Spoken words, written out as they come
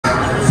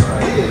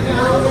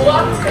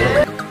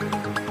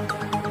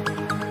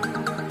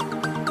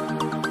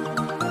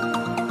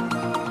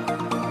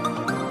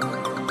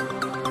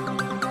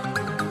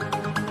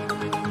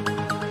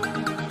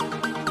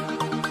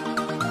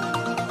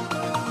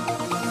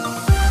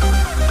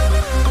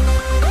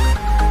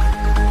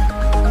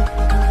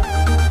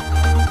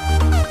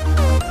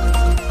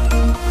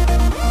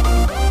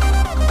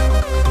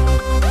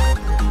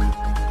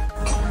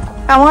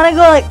I want to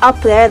go like up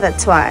there,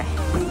 that's why.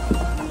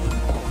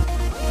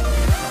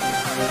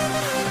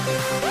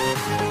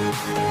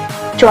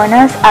 Join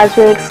us as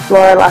we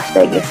explore Las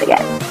Vegas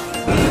again.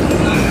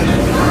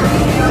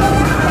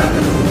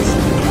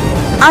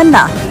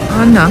 Anna.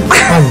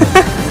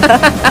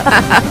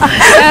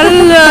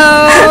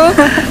 Hello.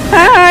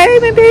 Hi,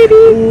 my baby.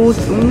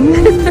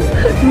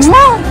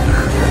 Hello.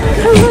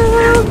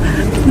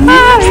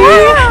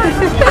 Hi.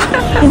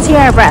 You can see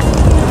our breath.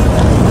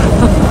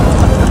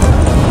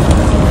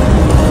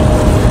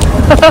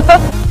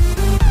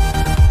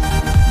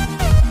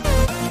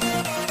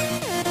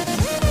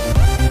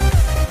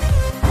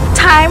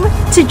 Time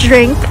to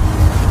drink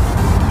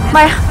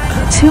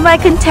to my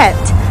content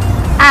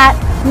at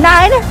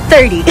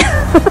 9:30.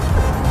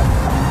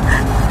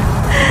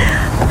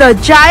 The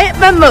giant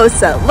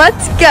mimosa.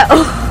 Let's go.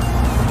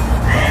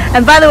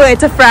 And by the way,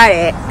 it's a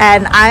Friday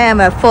and I am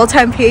a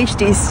full-time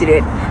PhD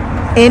student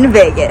in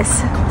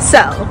Vegas.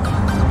 So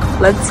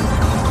let's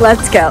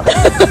go.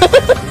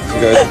 You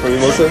guys for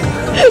mimosa?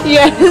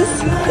 Yes.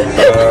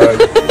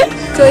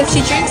 So if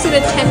she drinks it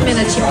in 10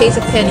 minutes, she pays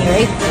a penny,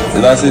 right?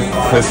 And that's it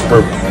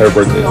her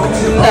birthday.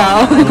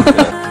 No.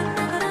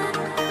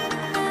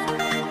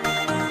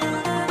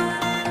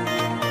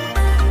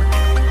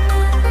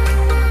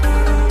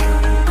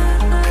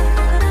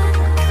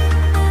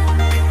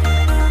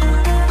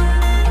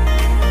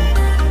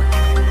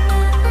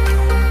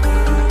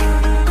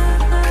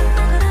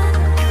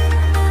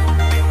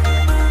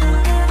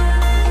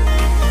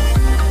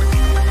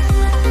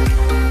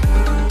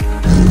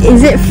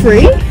 Is it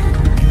free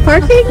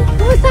parking?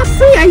 No, it's not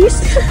free.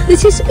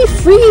 This used to be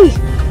free.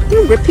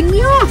 They're ripping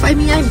me off. I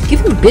mean, I'm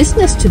giving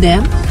business to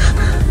them.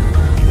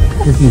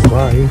 If you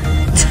buy.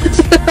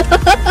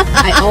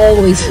 I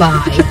always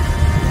buy.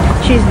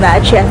 She's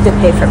mad she has to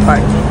pay for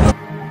parking.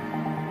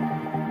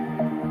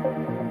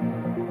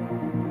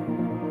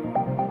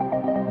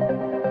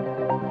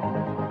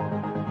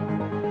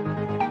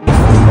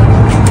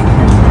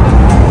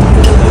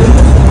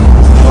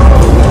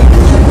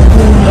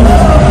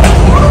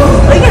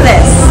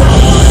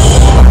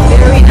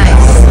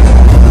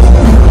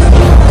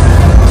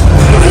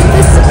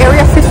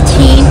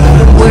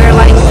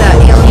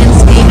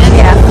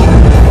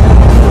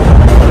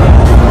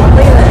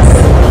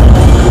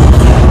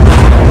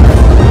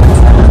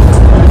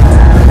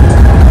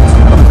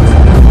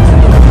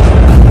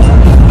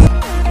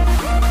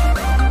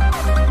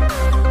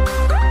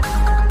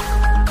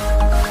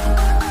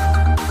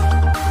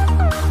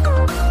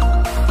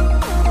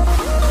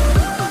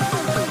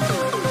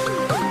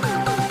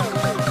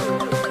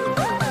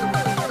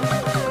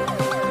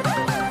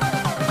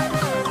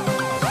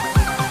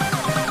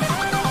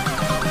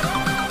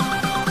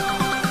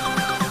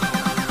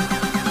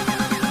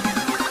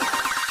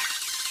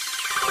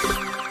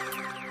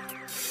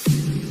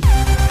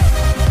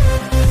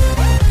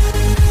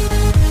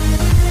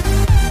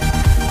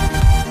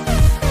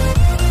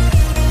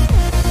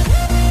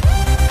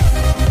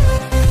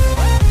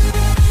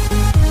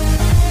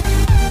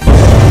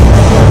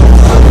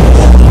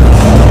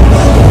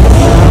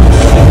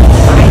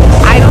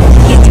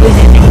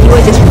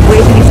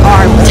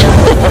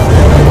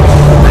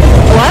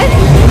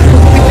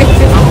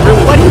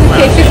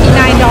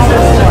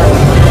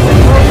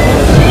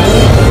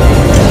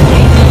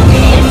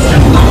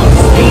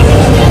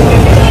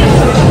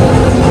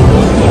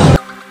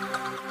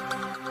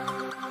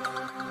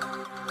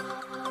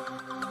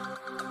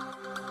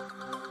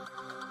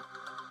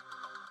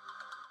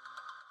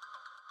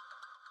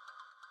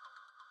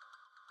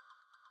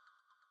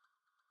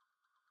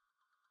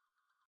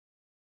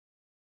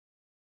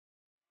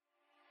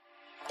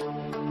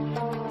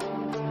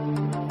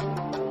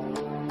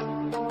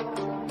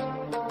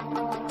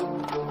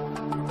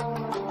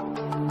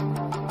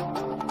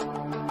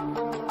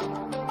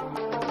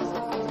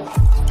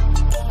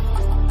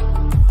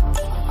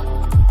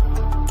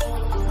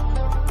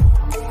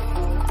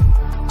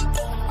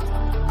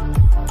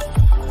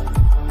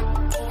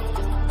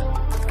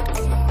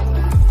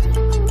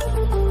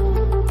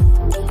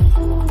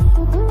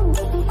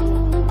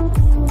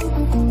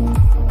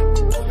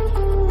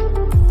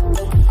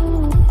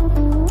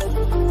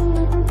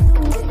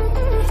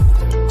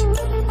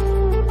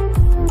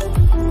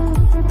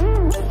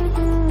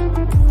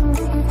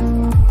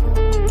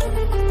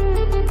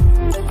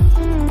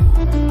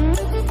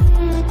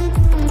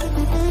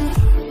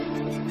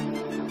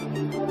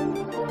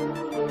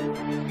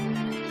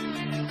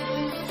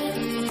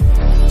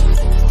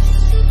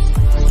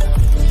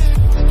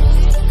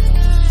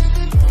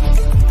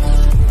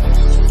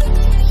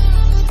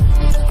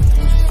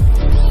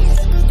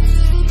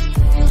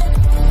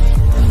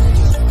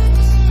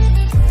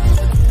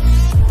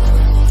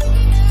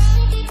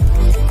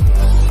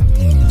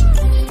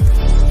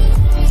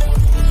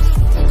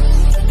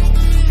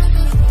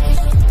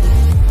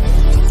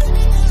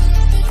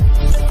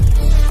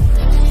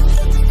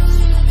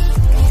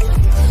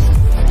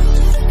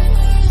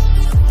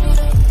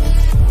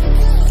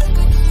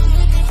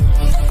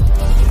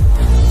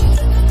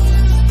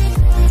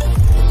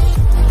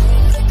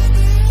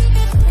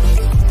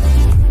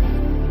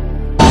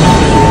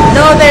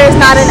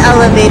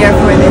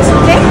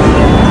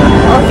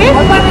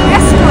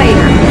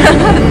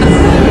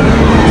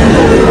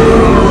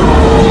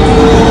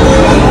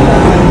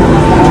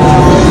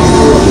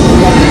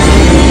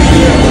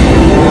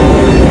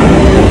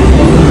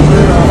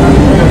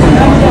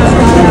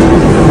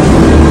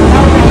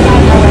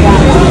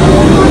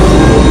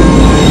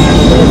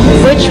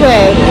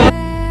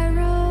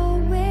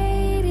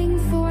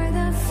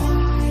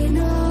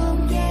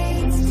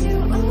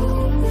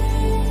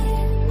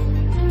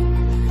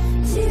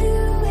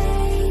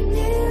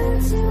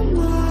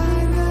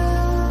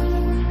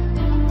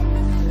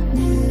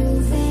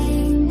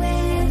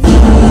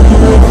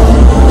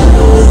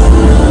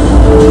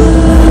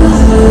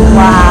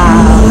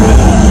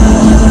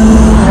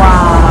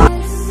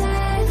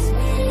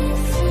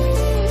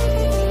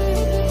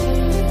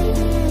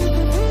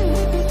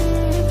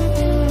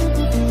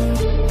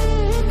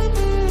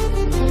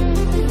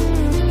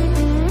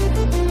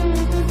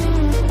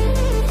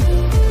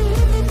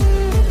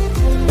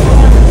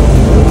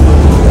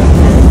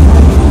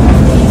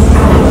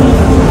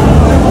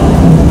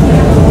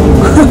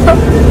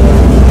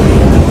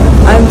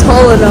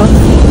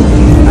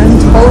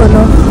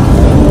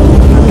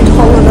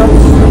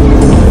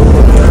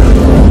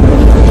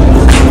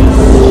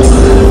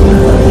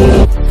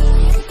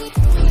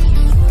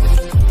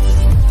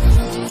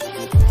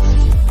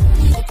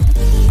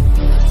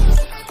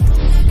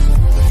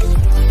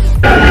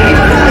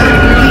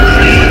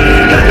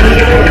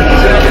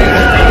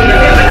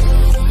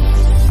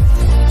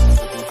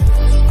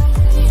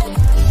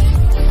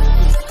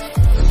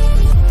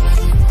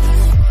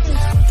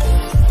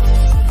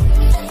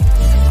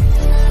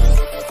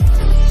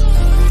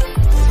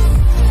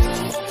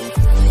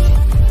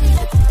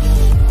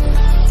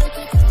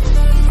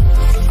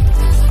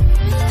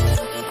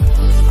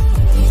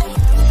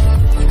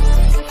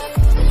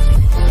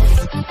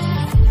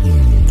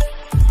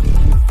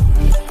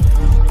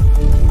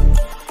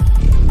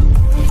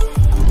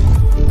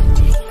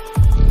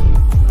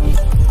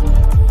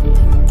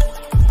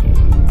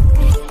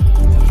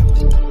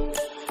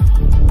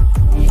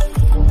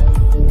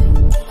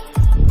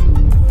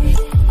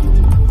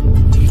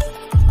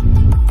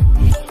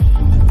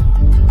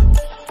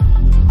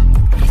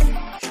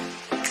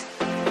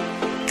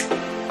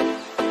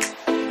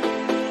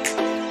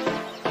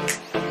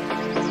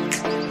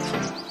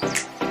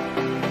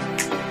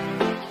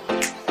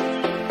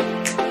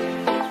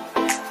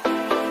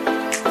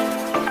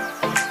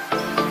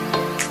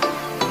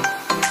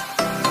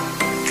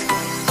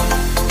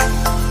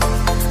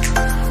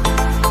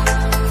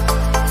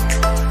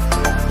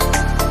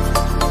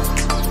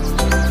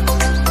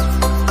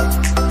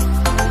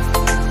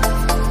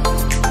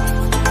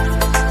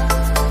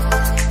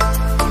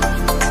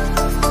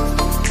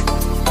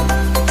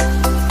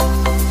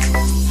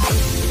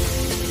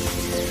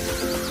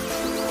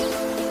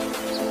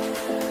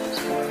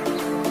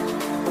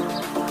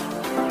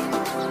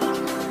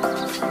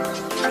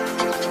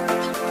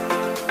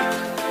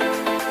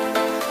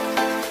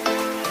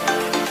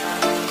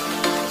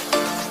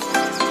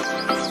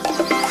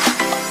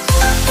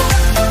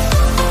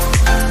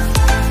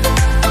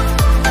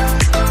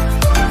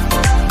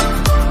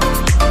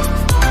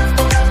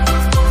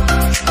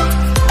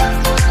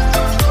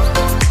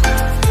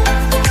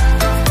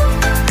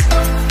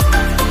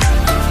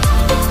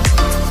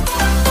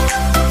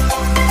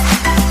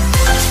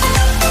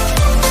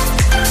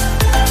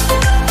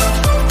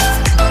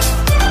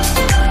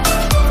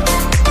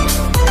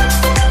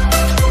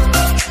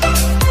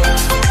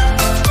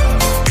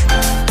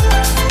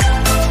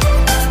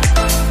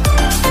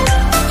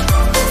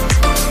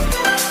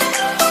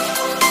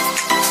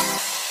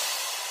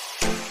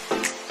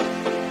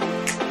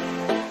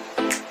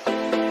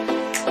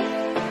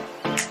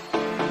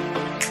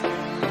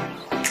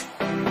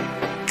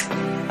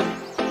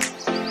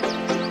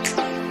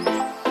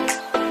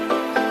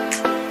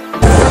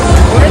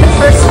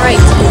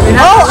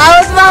 Oh, I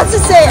was about to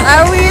say,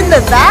 are we in the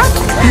back?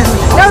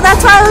 No,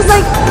 that's why I was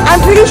like,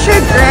 I'm pretty sure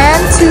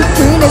Grand to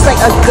Queen is like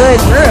a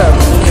good room.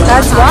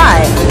 That's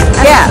why.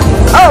 Yeah.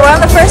 Oh, we're on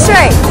the first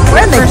rank.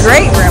 We're in the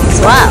great rooms.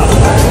 Wow.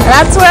 And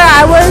that's where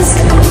I was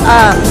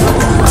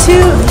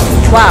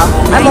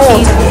I'm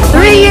old.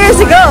 3 years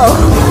ago.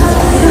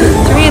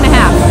 3.5.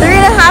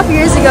 3.5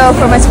 years ago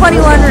for my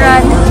 21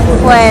 run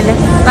when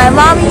my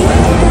mommy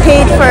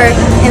paid for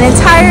an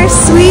entire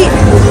suite.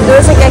 There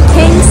was like a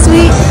king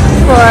suite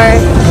for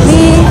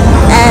me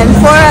and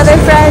 4 other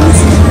friends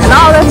and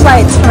all their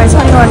flights for my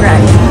 21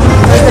 run.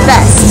 It was the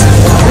best.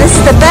 And this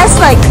is the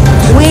best like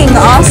wing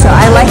also.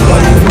 I like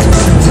it.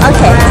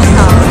 Okay.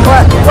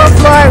 What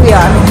floor are we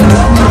on?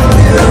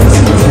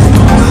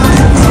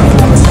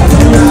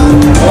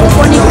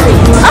 23.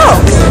 Oh,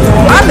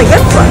 we're on the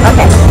good floor.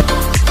 Okay.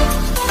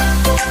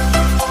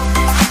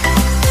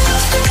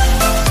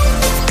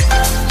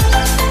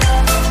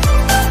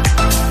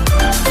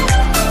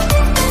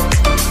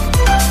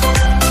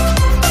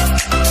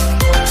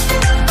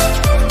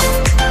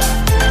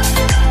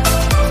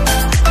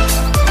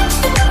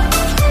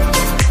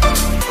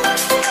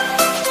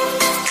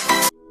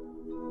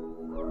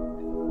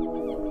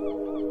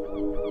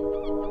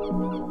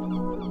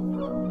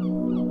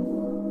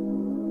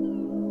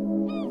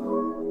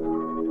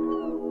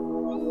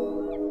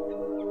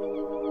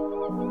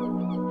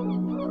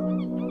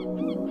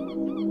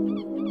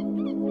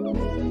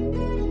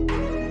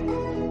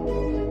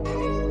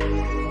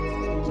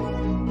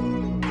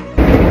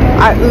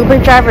 Our Uber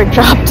driver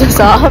dropped us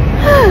off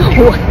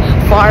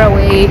Far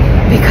away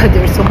because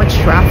there's so much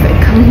traffic.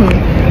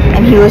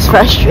 And he was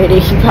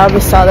frustrated. He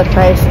probably saw the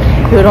price.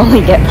 He would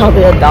only get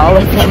probably $1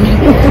 from me.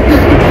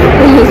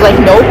 He was like,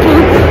 nope,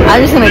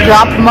 I'm just gonna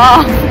drop him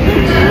off.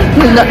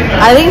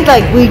 I think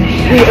like we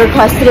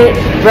requested it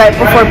right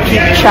before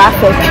peak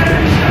traffic.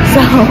 So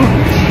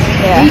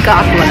yeah. We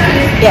got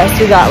lucky. Yes,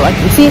 we got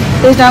lucky. See,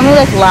 there's normally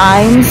like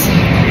lines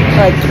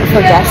like for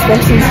guest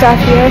lists and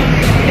stuff here.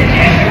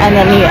 And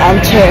then you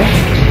enter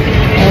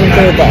and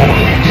go there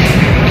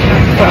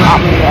for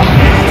Omnia.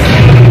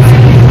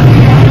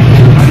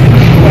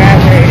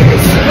 Wherever it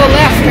is. Go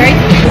left, right?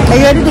 Are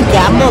you ready to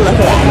gamble? Look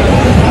at that.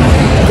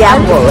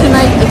 Gamble.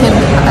 Tonight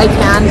I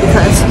can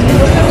because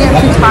I'm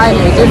too tired.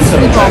 I did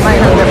sleep all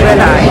night on the red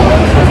eye.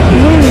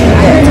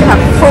 I have to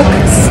have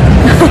focus.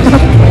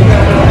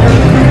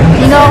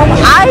 You know,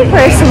 I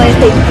personally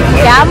think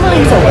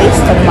gambling is a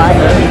waste of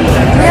money.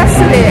 Yes,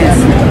 it is.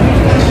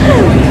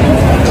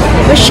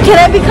 Can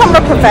I become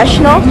a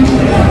professional?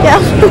 Yeah.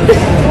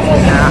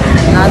 Nah,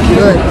 not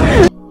good.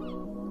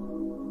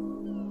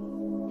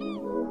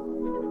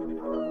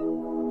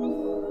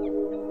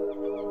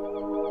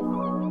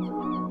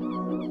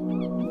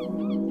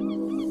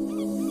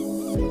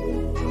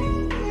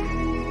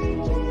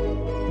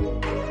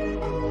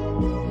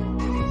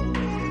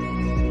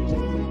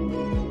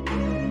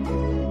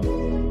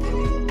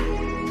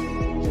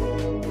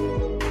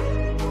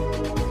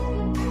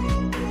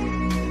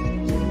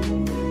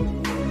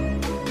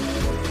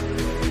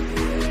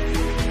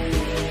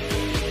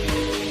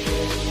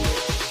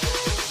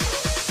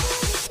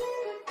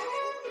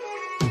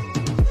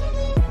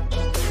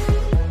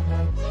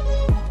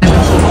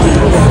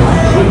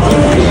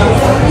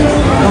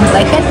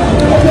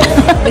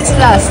 It's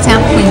the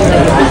stamp flavor.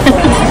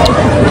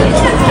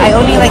 I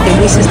only like the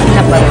Reese's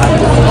peanut butter.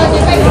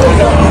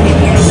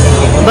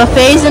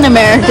 Buffets in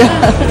America.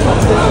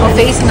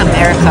 Buffets in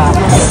America.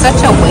 It's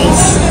such a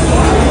waste.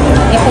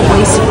 People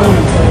waste food.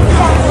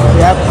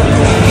 Yep.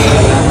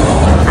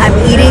 I'm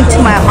eating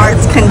to my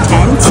heart's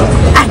content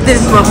at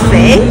this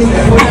buffet,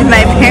 and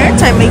my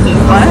parents are making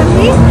fun of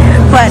me,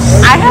 but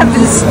I have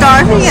been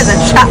starving as a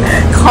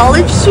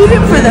college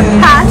student for the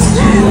past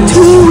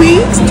 2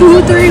 weeks,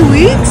 2-3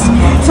 weeks,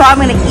 so I'm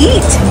gonna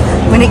eat.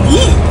 I'm gonna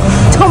eat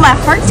till my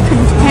heart's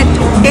content,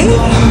 okay?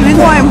 Even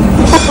though I'm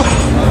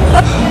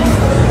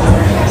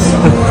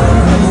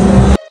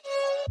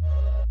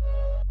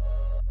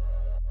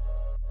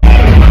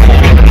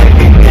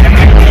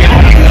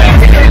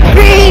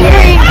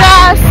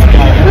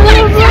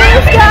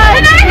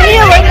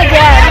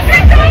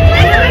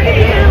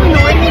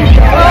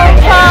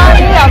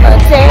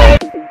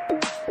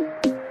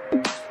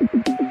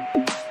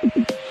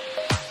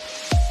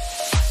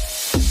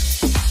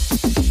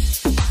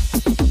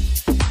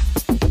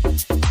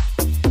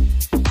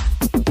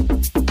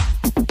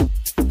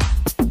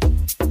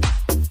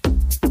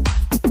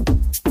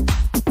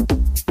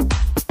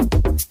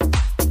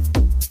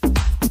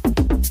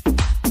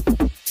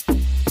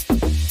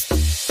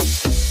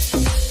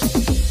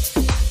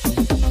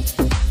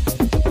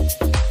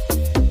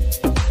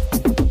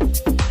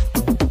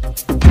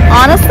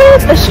honestly,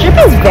 the strip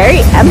is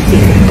very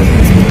empty.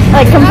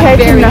 Like compared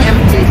to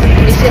empty.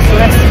 It's just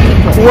less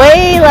people.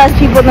 Way less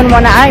people than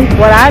what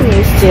I'm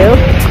used to.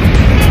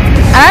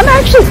 And I'm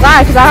actually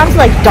glad because I don't have to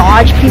like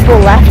dodge people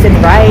left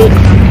and right.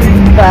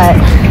 But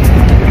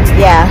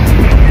yeah.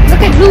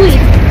 Look at Louis.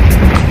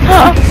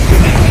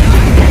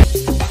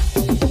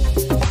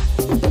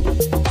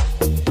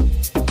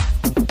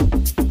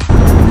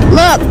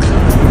 Look,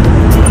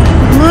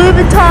 Louis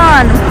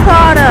Vuitton,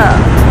 Prada.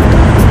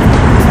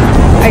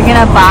 Are you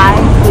gonna buy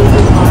Louis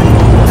Vuitton?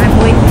 I'm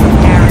waiting for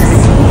Paris.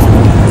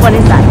 What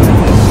is that?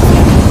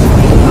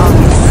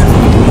 August.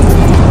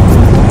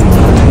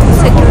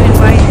 Said you're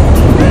invited.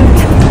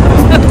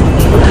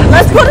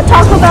 Let's go to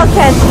Taco Bell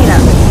Cantina.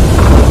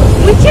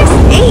 We just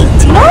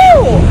ate. No!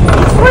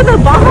 It's for the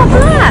Baja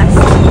Blast.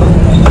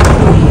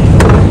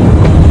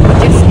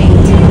 We just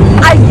ate.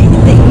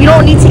 You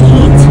don't need to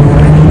eat.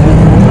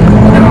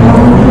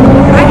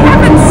 I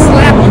haven't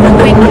slept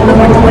like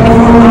for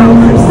 24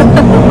 hours.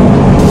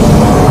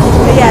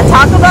 But yeah,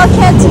 Taco Bell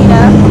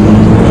Cantina.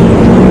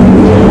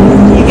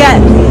 You get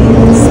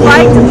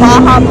spiked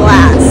Baja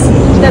Blast.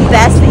 The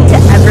best thing to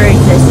ever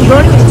exist. You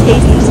don't even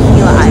taste the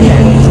tequila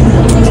either.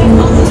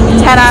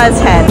 10 out of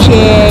 10.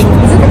 Ching.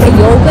 Is it like a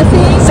yoga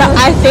thing? So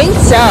I think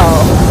so,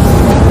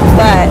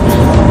 but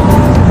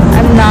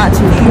I'm not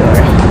too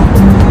sure.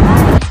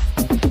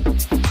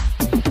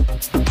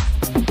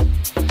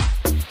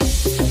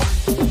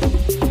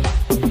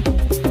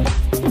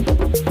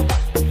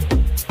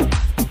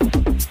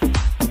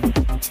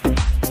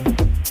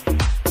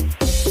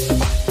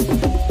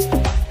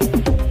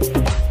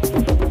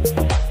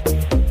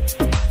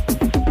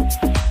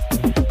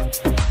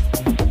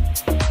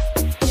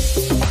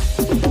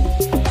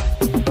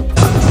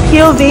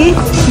 POV,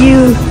 you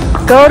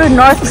go to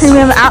North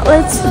Premium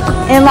Outlets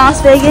in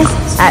Las Vegas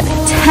at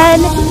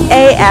 10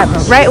 a.m.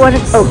 right when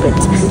it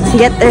opens to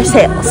get their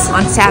sales.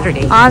 On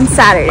Saturday. On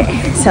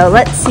Saturday. So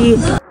let's see.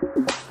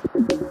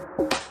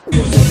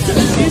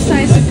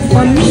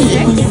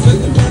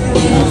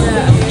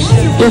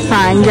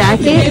 Define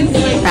jacket,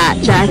 that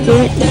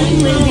jacket,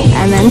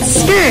 and then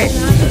skirt.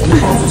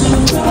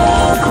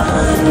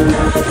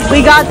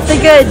 We got the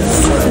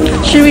goods.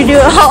 Should we do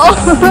a haul?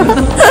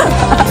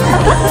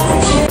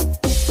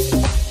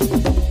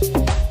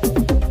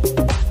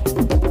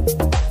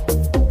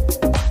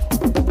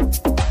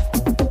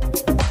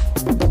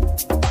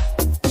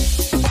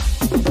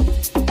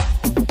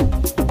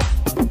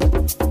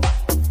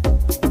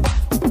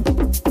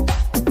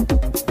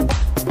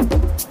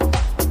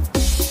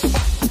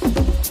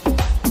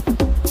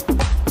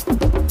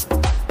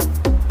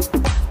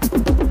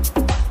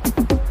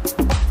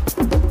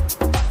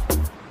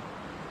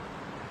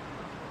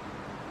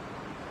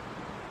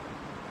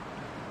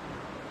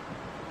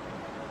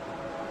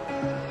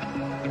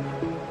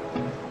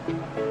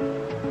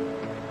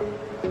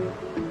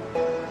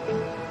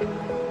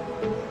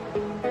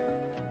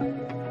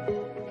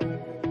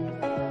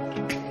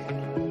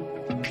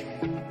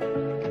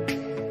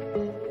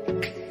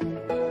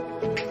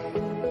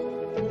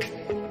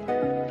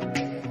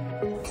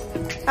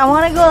 I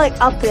want to go like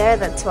up there,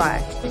 that's why.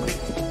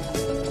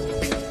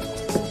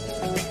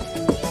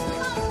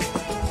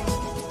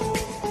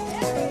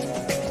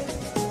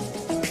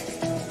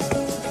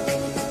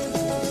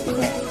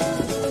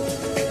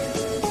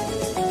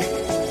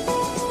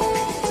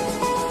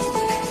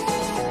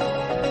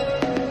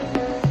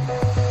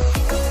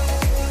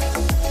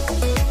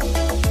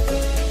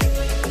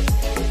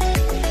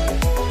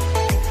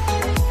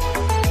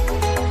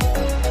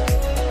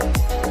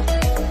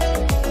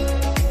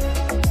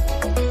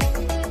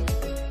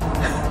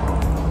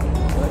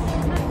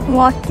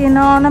 Walking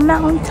on a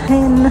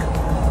mountain.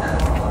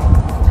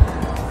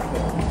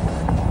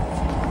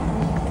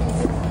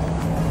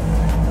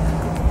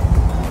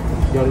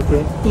 You got it,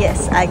 Trey?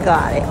 Yes, I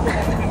got it.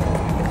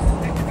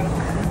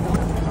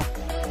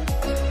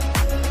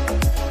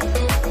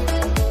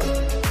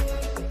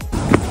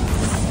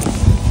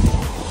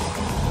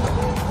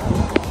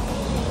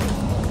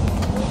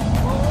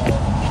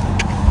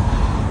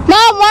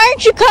 Mom, why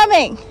aren't you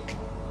coming?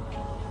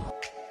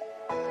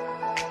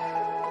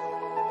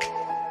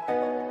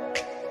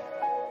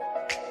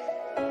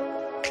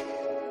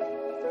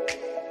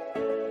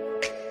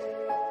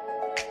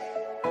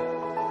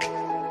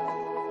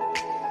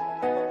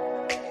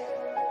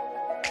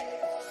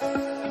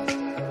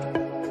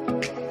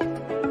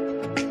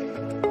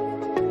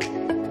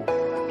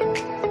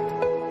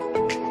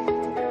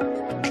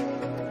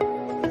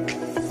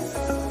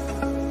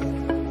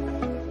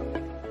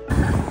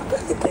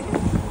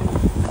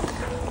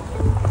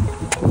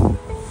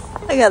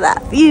 Look at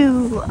that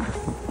view.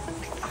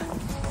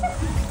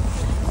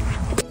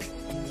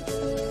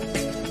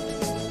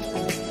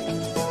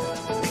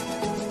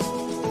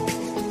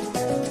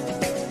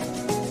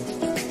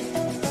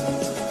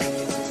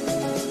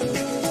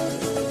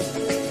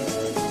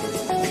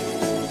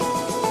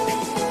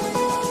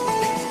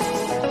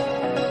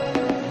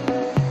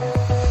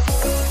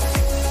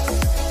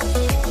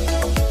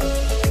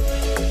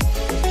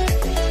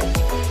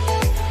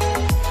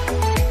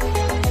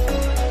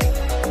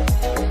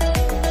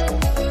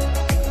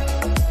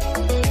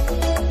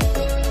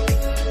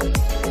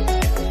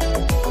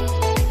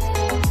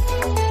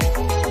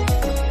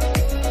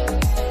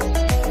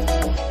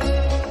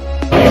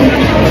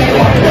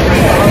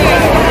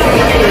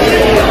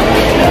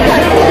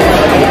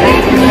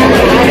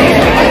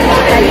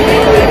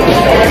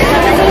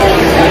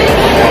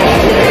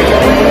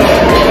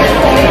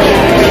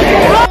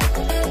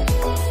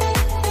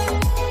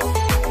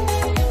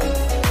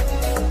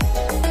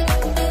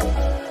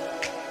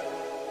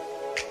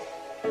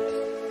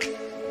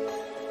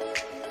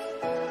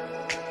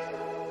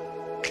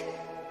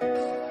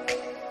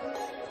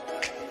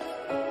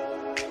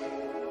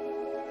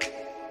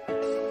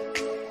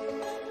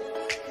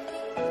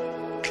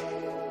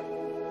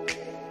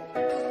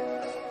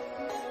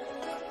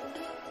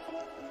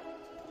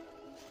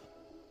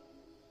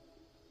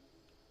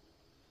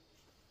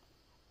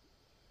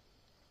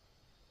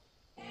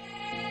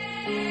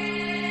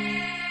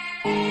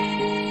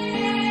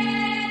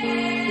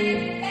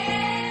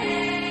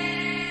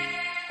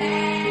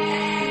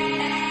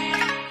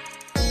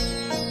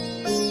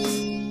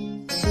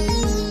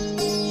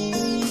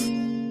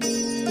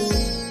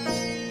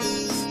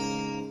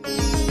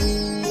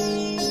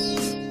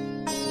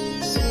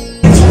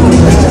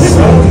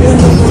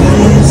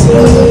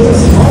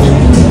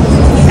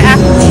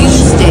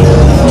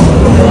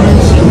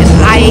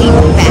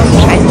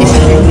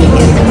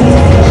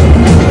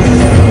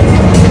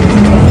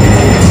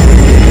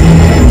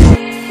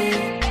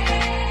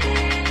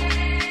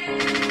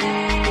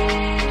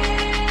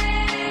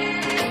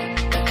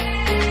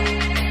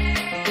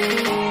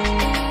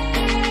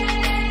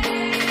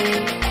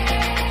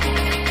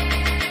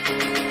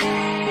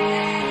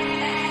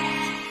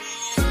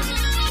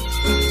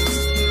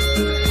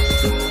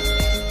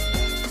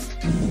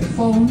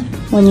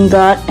 when you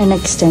got an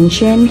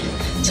extension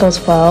till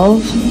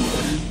 12,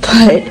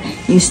 but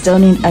you still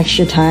need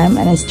extra time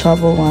and it's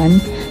 12:01,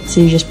 so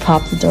you just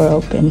prop the door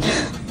open.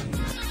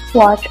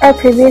 Watch our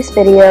previous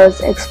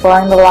videos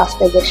exploring the Las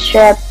Vegas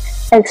Strip,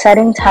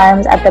 exciting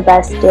times at the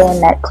best day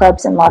and night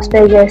clubs in Las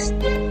Vegas,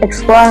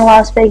 exploring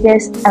Las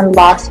Vegas, and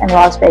Lost in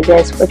Las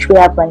Vegas, which we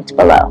have linked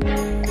below.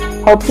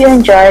 Hope you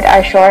enjoyed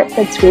our short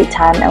but sweet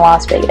time in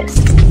Las Vegas.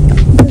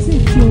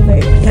 Doesn't feel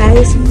very,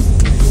 guys.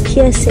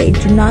 PSA,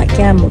 do not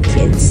gamble,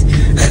 kids.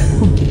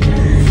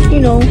 You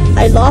know,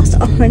 I lost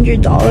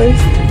 $100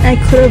 and I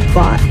could have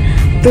bought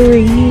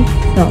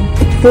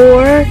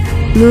 4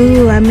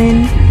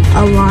 Lululemon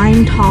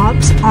Align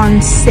tops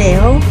on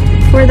sale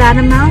for that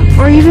amount,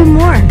 or even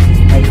more.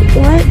 Like,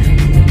 what?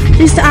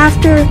 Just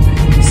after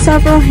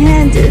several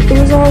hands, it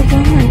was all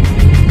gone. I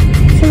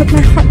feel like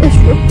my heart was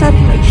ripped out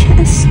of my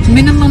chest.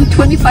 Minimum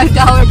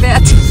 $25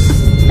 bet.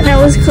 And I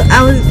was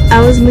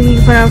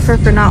making fun of her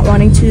for not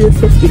wanting to do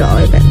the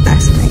 $50 bet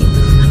last night.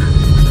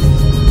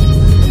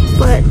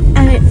 But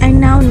I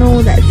now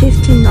know that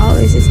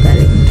 $15 is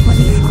better than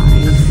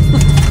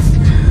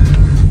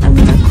 $25. I'm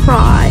gonna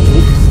cry.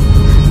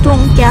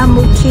 Don't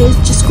gamble, kids.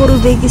 Just go to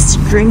Vegas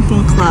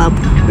Drinking Club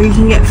where you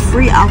can get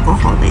free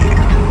alcohol there.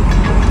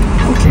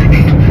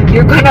 Okay.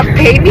 You're gonna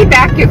pay me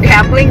back your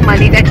gambling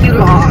money that you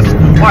lost,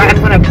 or I'm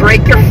gonna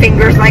break your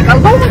fingers like a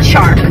loan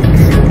shark.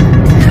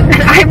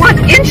 And I want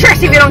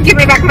interest if you don't give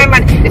me back my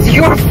money. It's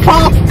your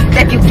fault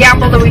that you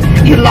gambled away.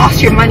 You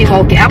lost your money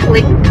while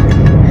gambling.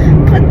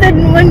 But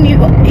then when you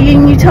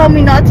tell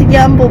me not to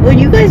gamble, but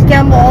you guys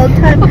gamble all the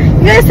time.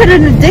 You guys had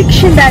an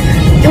addiction that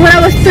when I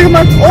was 3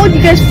 months old,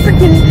 you guys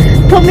freaking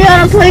put me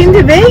on a plane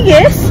to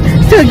Vegas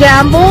to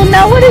gamble.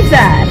 Now what is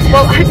that?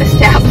 Well, I'm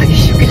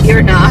established.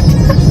 You're not.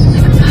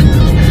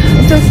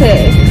 It's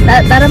okay.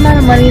 That amount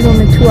of money is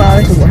only 2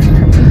 hours of work for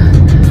me.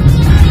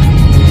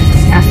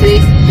 Cassie,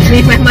 give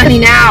me my money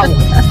now.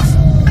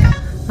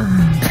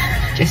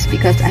 Just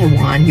because I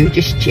won, you're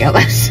just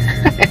jealous.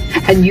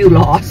 And you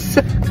lost.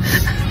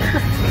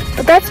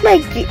 But that's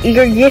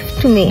your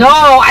gift to me. No,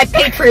 I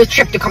paid for your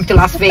trip to come to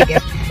Las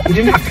Vegas. You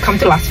didn't have to come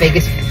to Las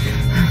Vegas.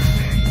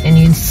 And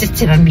you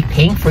insisted on me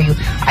paying for you.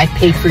 I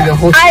paid for your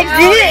hotel. I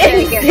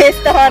didn't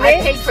insist on it.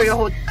 I paid for your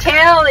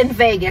hotel in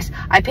Vegas.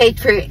 I paid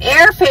for your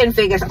airfare in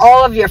Vegas.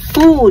 All of your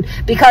food,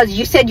 because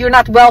you said you're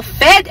not well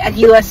fed at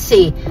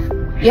USC.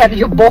 You have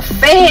your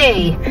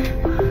buffet.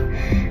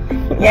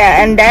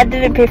 Yeah, and Dad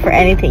didn't pay for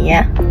anything,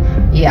 yeah?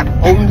 Yeah,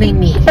 only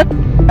me.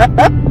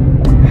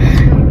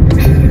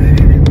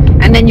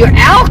 And then your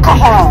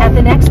alcohol. At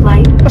the next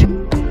light.